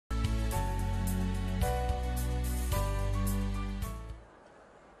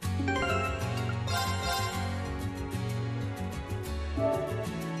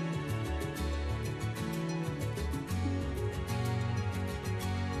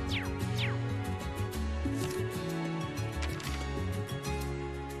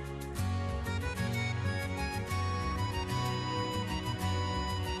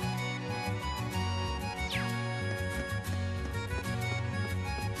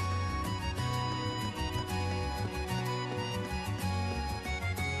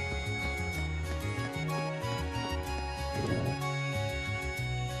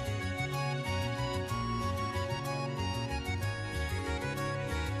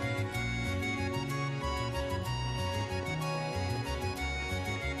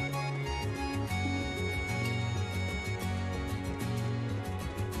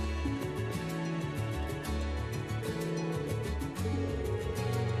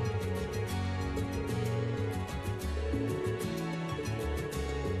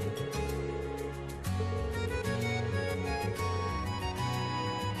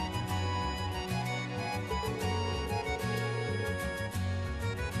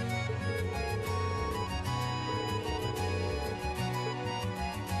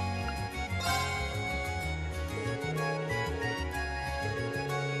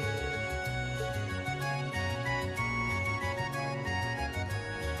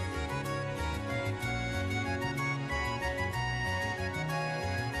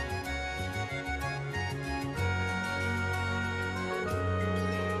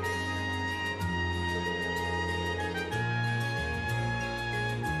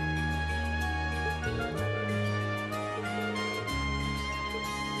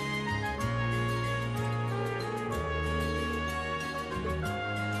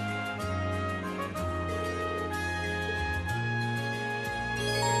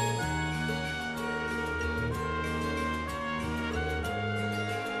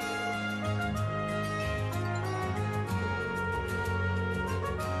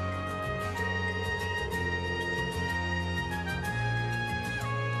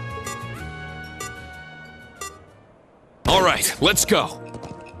right, let's go.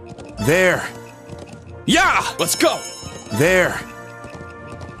 There. Yeah, let's go. There.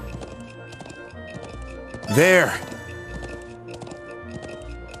 There.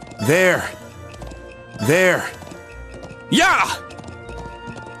 There. There. Yeah!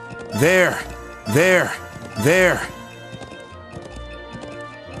 There. There. There.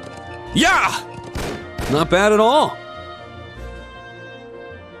 Yeah! Not bad at all.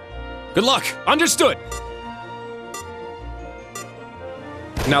 Good luck. Understood.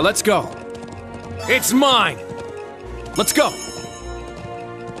 Now let's go. It's mine. Let's go.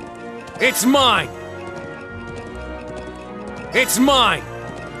 It's mine. It's mine.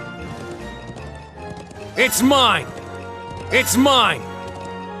 It's mine. It's mine.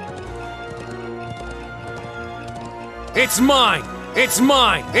 It's mine. It's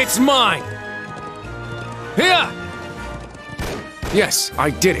mine. It's mine. Here! Yes, I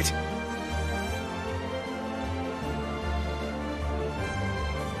did it.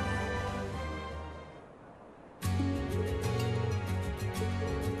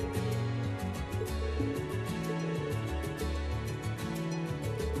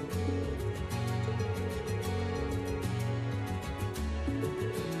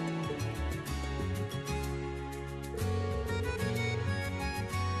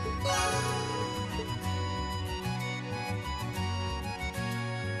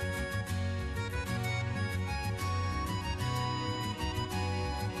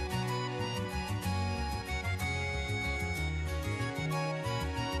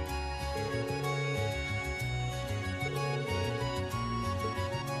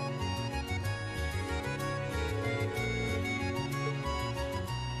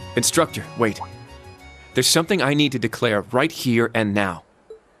 Instructor, wait. There's something I need to declare right here and now.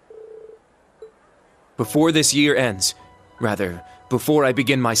 Before this year ends, rather, before I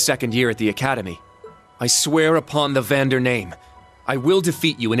begin my second year at the Academy, I swear upon the Vander name, I will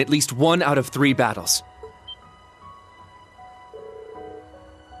defeat you in at least 1 out of 3 battles.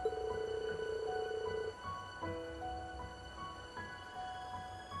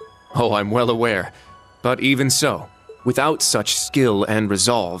 Oh, I'm well aware, but even so, without such skill and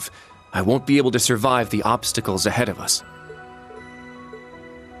resolve, I won't be able to survive the obstacles ahead of us.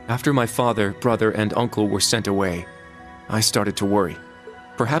 After my father, brother, and uncle were sent away, I started to worry.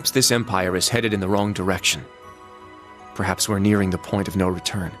 Perhaps this empire is headed in the wrong direction. Perhaps we're nearing the point of no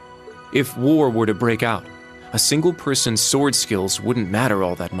return. If war were to break out, a single person's sword skills wouldn't matter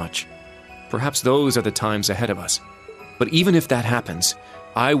all that much. Perhaps those are the times ahead of us. But even if that happens,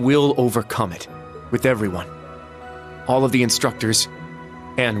 I will overcome it, with everyone. All of the instructors,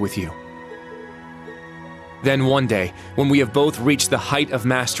 and with you. Then one day, when we have both reached the height of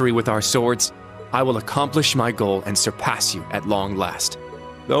mastery with our swords, I will accomplish my goal and surpass you at long last.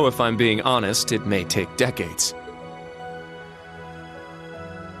 Though if I'm being honest, it may take decades.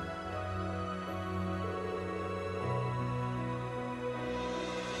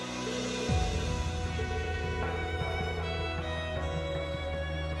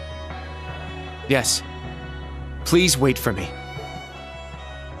 Yes. Please wait for me.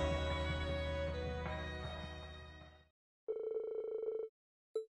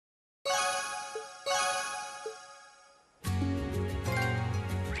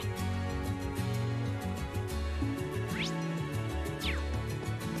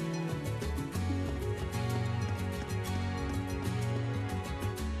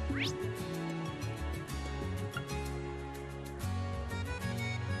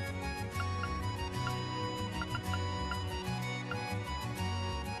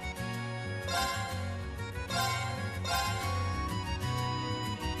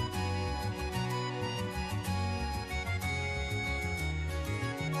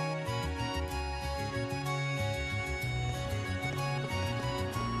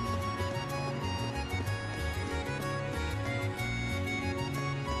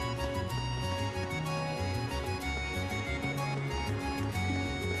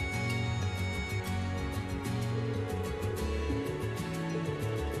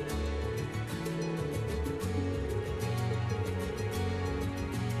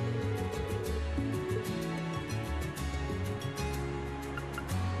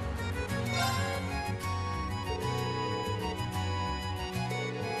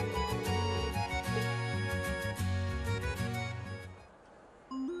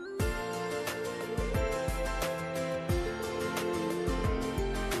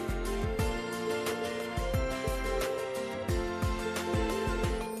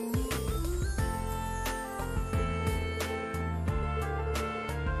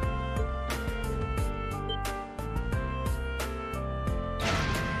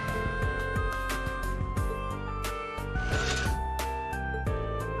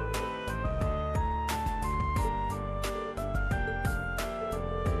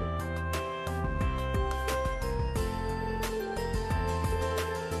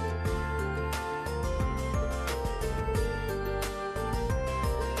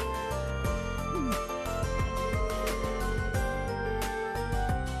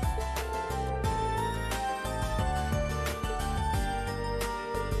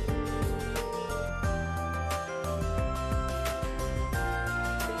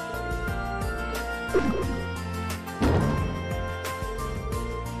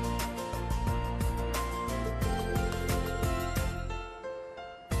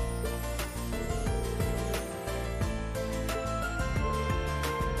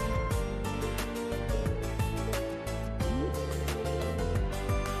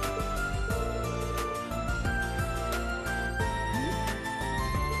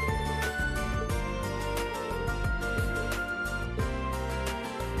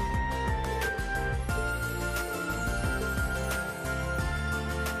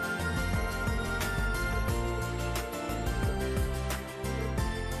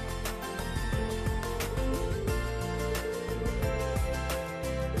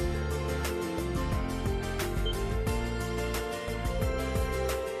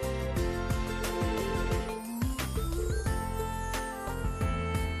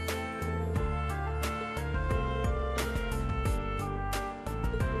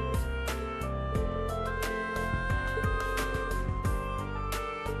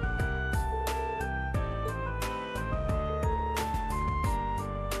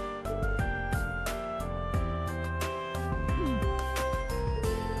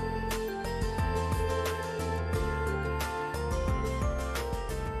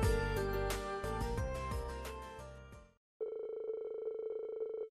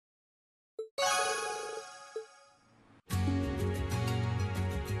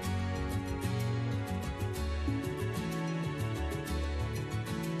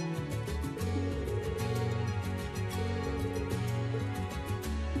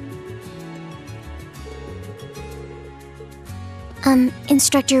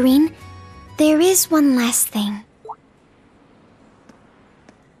 Instructor Rin, there is one last thing.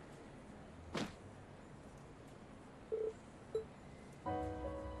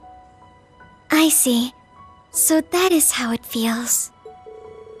 I see. So that is how it feels.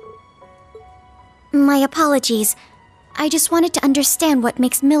 My apologies. I just wanted to understand what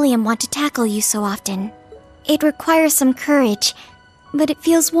makes Millium want to tackle you so often. It requires some courage, but it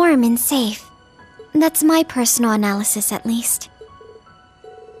feels warm and safe. That's my personal analysis, at least.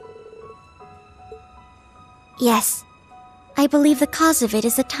 Yes. I believe the cause of it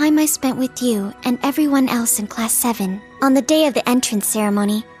is the time I spent with you and everyone else in Class 7. On the day of the entrance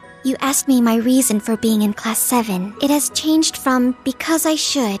ceremony, you asked me my reason for being in Class 7. It has changed from because I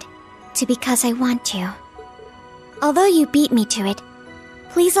should to because I want to. Although you beat me to it,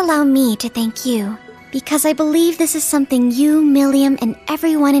 please allow me to thank you, because I believe this is something you, Millium, and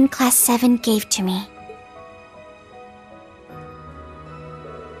everyone in Class 7 gave to me.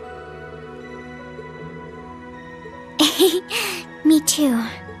 Me too.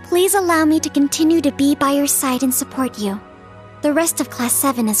 Please allow me to continue to be by your side and support you. The rest of Class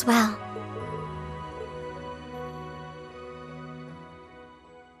 7 as well.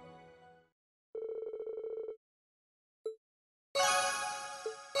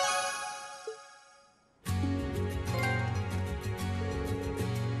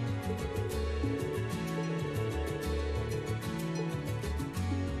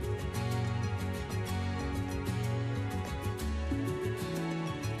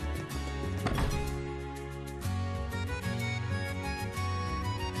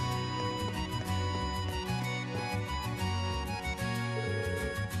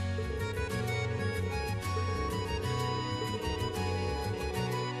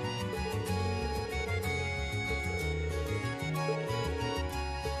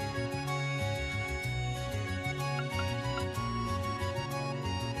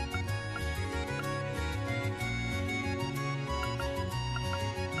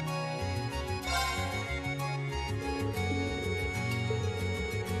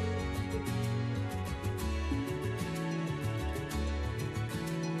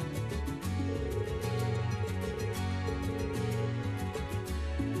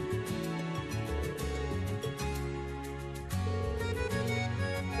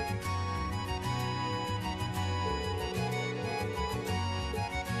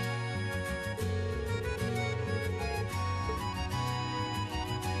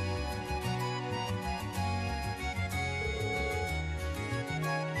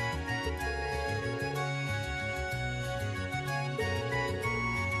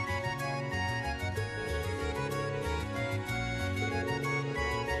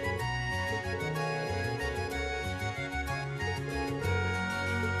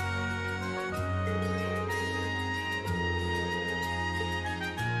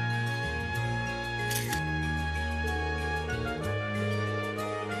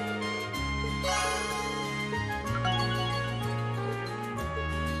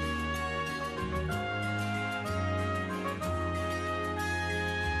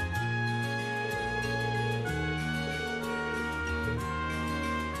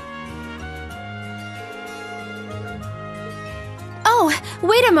 Oh,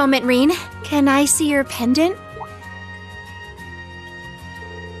 wait a moment, Rin. Can I see your pendant?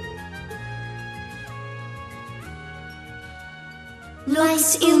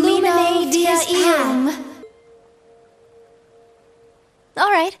 Lux illumine dies eum.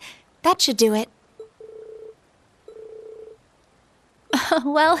 All right, that should do it.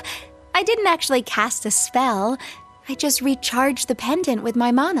 Well, I didn't actually cast a spell. I just recharged the pendant with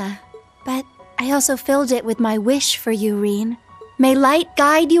my mana. But I also filled it with my wish for you, Rin. May light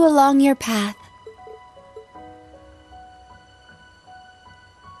guide you along your path.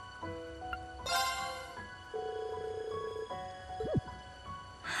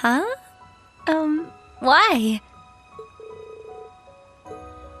 Huh? Why?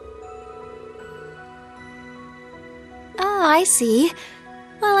 Oh, I see.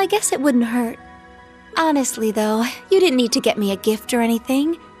 Well, I guess it wouldn't hurt. Honestly, though, you didn't need to get me a gift or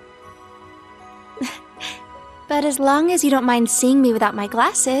anything. But as long as you don't mind seeing me without my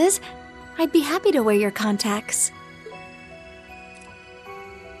glasses, I'd be happy to wear your contacts.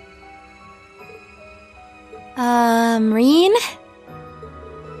 Rin?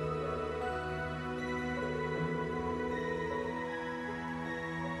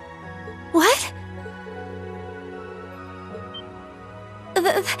 What?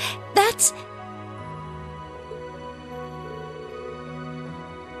 That's...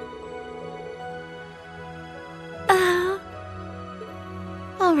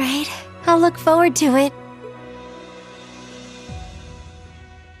 All right. I'll look forward to it.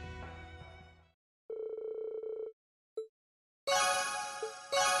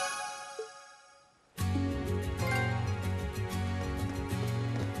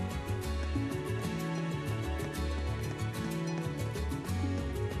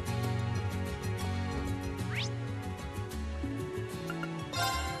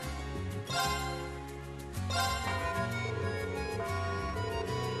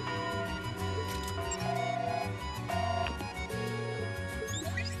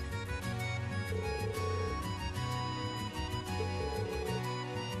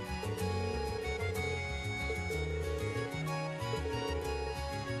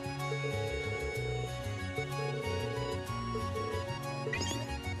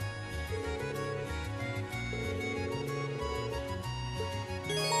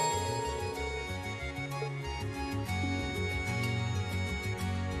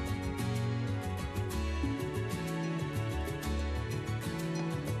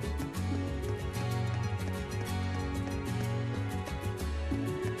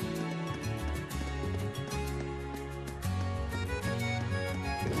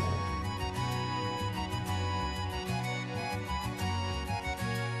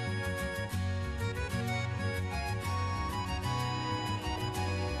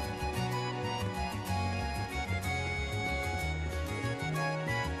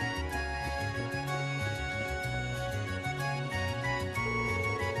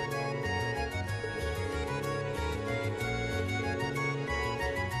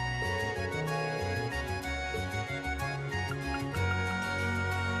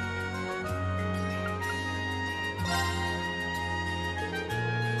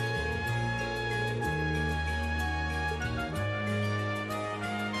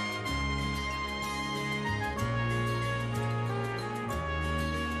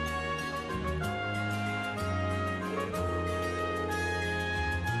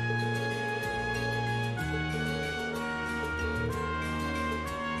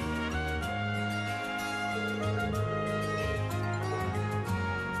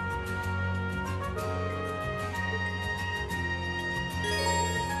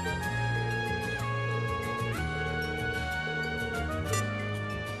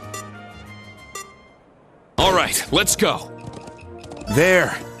 right, let's go.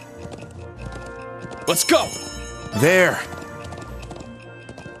 There. Let's go. There.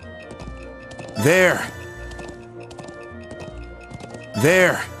 There.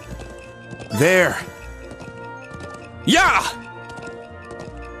 There. There. Yeah!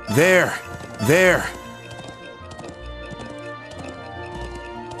 There. There.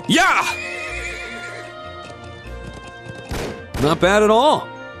 Yeah! Not bad at all.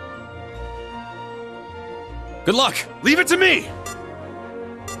 Good luck. Leave it to me.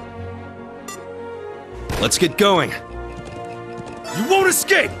 Let's get going. You won't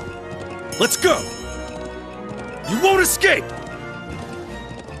escape. Let's go. You won't escape.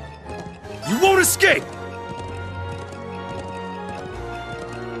 You won't escape.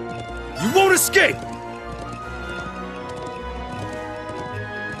 You won't escape.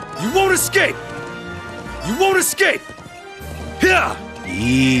 You won't escape. You won't escape. Here.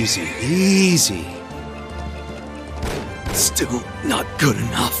 Easy, easy. Still not good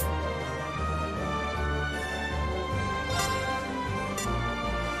enough.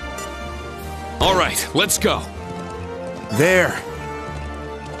 All right, let's go. There.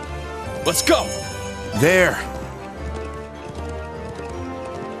 Let's go. There.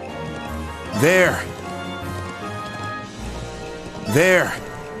 There. There.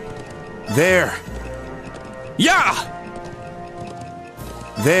 There. Yeah!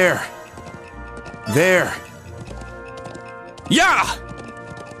 There. There. Yeah!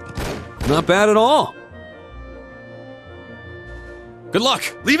 Not bad at all. Good luck.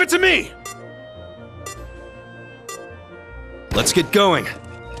 Leave it to me. Let's get going.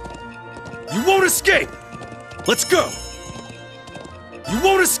 You won't escape. Let's go. You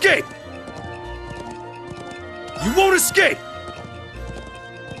won't escape. You won't escape.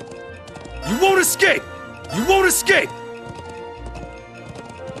 You won't escape. You won't escape.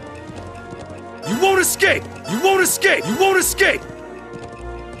 You won't escape. You won't escape. You won't escape.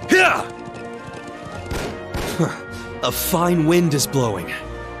 Here. A fine wind is blowing.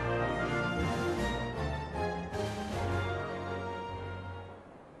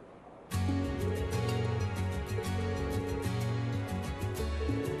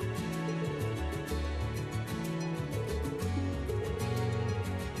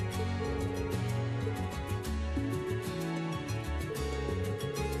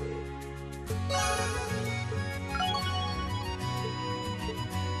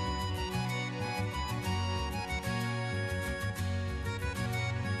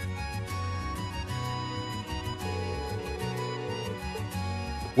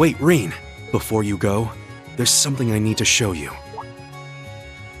 Wait, Rean, before you go, there's something I need to show you.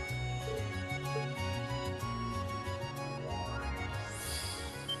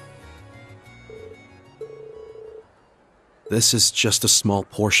 This is just a small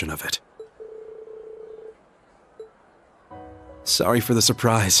portion of it. Sorry for the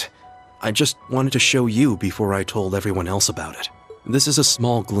surprise. I just wanted to show you before I told everyone else about it. This is a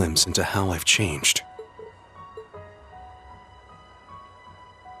small glimpse into how I've changed.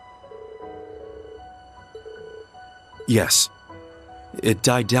 Yes, it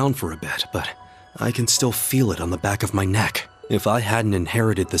died down for a bit, but I can still feel it on the back of my neck. If I hadn't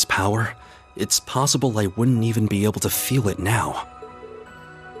inherited this power, it's possible I wouldn't even be able to feel it now.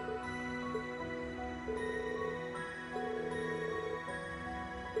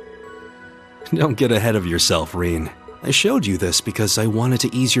 Don't get ahead of yourself, Rean. I showed you this because I wanted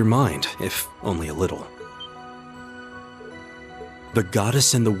to ease your mind, if only a little. The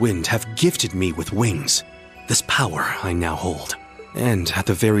goddess and the wind have gifted me with wings. This power I now hold. And at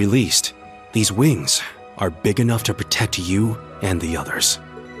the very least, these wings are big enough to protect you and the others.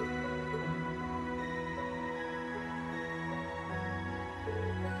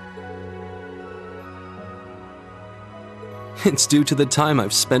 It's due to the time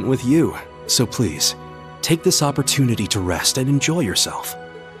I've spent with you, so please, take this opportunity to rest and enjoy yourself.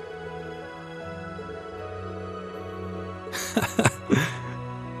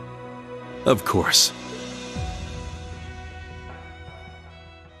 Of course.